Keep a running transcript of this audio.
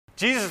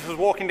Jesus was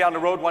walking down the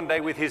road one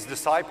day with his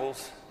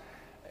disciples,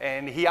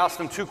 and he asked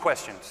them two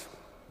questions.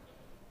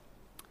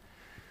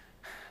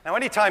 Now,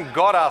 anytime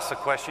God asks a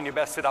question, you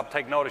best sit up,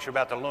 take notice, you're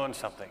about to learn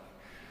something.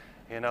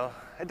 You know,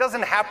 it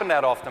doesn't happen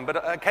that often,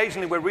 but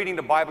occasionally we're reading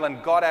the Bible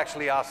and God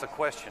actually asks a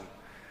question,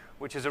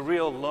 which is a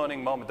real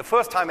learning moment. The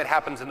first time it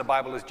happens in the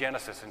Bible is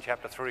Genesis in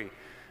chapter 3.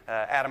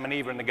 Adam and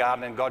Eve are in the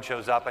garden and God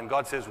shows up and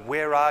God says,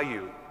 "Where are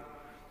you?"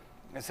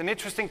 It's an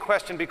interesting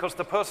question because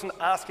the person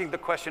asking the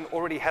question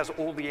already has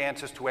all the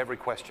answers to every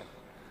question.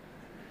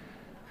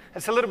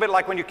 It's a little bit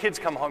like when your kids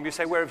come home, you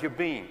say, "Where have you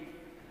been?"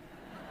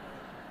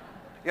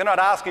 You're not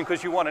asking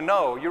because you want to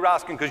know, you're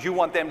asking because you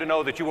want them to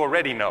know that you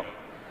already know.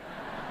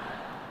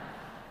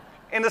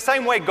 In the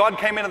same way, God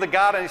came into the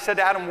garden and he said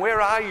to Adam, "Where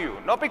are you?"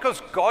 Not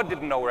because God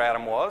didn't know where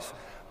Adam was,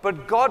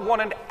 but God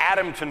wanted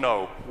Adam to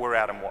know where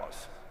Adam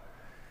was.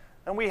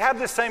 And we have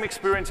this same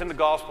experience in the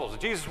Gospels.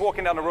 Jesus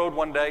walking down the road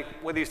one day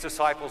with his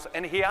disciples,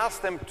 and he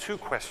asked them two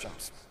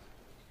questions.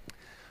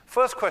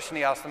 First question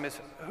he asked them is,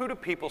 "Who do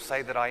people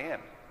say that I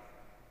am?"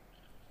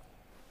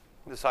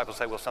 The disciples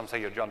say, "Well, some say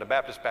you're John the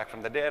Baptist back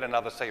from the dead, and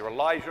others say you're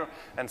Elijah,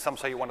 and some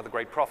say you're one of the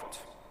great prophets."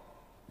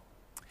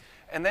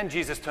 And then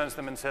Jesus turns to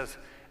them and says,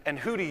 "And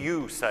who do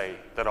you say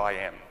that I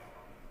am?"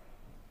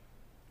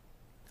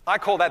 I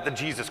call that the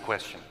Jesus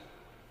question.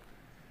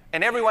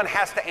 And everyone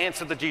has to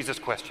answer the Jesus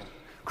question.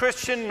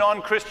 Christian,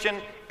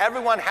 non-Christian,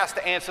 everyone has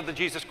to answer the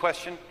Jesus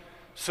question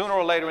sooner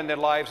or later in their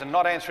lives, and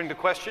not answering the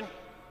question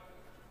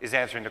is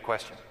answering the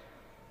question.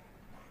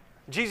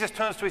 Jesus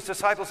turns to his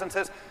disciples and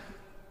says,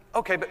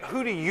 "Okay, but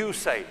who do you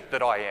say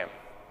that I am?"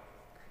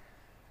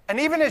 And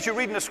even as you're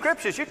reading the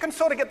scriptures, you can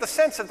sort of get the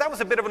sense that that was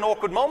a bit of an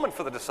awkward moment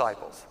for the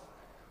disciples.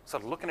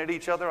 Sort of looking at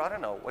each other, I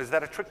don't know, is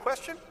that a trick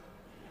question?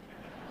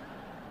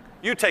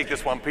 You take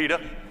this one, Peter.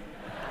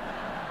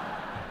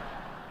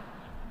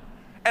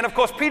 And of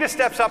course, Peter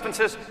steps up and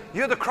says,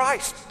 "You're the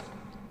Christ.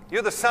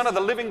 You're the Son of the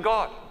living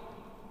God."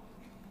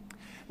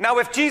 Now,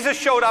 if Jesus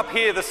showed up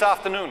here this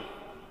afternoon,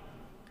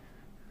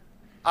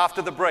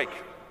 after the break,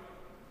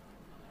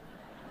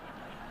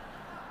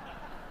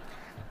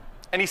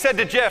 and he said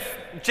to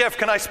Jeff,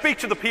 "Can I speak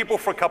to the people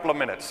for a couple of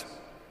minutes?"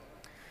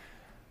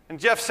 And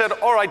Jeff said,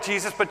 "All right,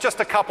 Jesus, but just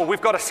a couple. We've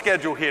got a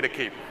schedule here to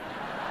keep."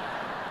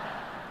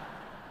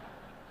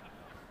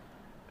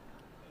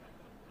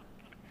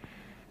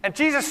 And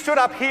Jesus stood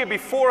up here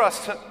before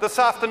us this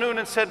afternoon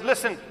and said,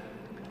 "Listen,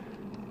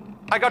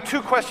 I got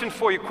two questions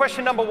for you.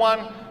 Question number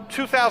one,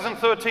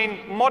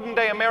 2013, modern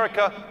day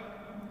America,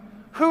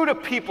 who do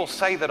people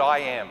say that I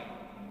am?"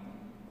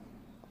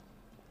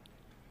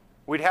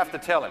 We'd have to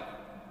tell him.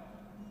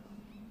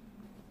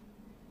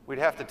 We'd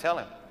have to tell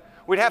him.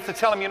 We'd have to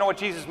tell him, "You know what,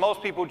 Jesus,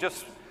 most people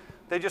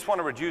they just want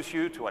to reduce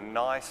you to a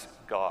nice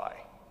guy.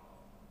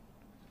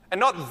 And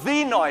not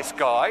the nice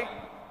guy,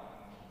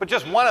 but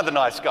just one of the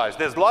nice guys.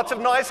 There's lots of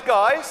nice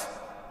guys,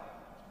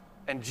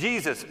 and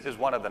Jesus is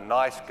one of the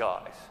nice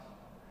guys."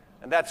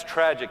 And that's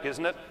tragic,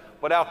 isn't it?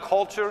 But our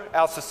culture,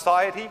 our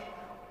society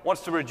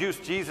wants to reduce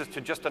Jesus to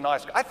just a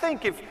nice guy. I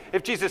think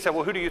if Jesus said,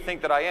 "Well, who do you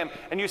think that I am?"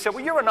 And you said,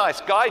 "Well, you're a nice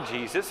guy,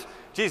 Jesus,"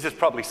 Jesus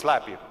probably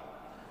slap you.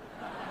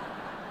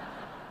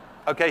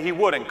 Okay, he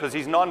wouldn't because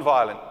he's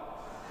nonviolent.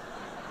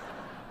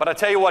 But I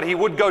tell you what, he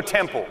would go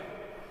temple.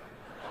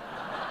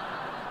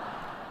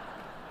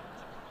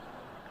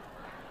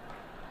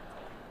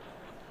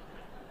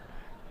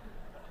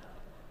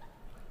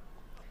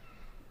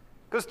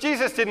 Because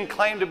Jesus didn't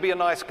claim to be a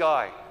nice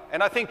guy.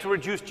 And I think to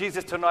reduce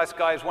Jesus to a nice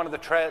guy is one of the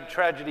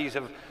tragedies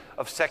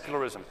of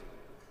secularism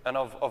and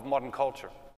of modern culture.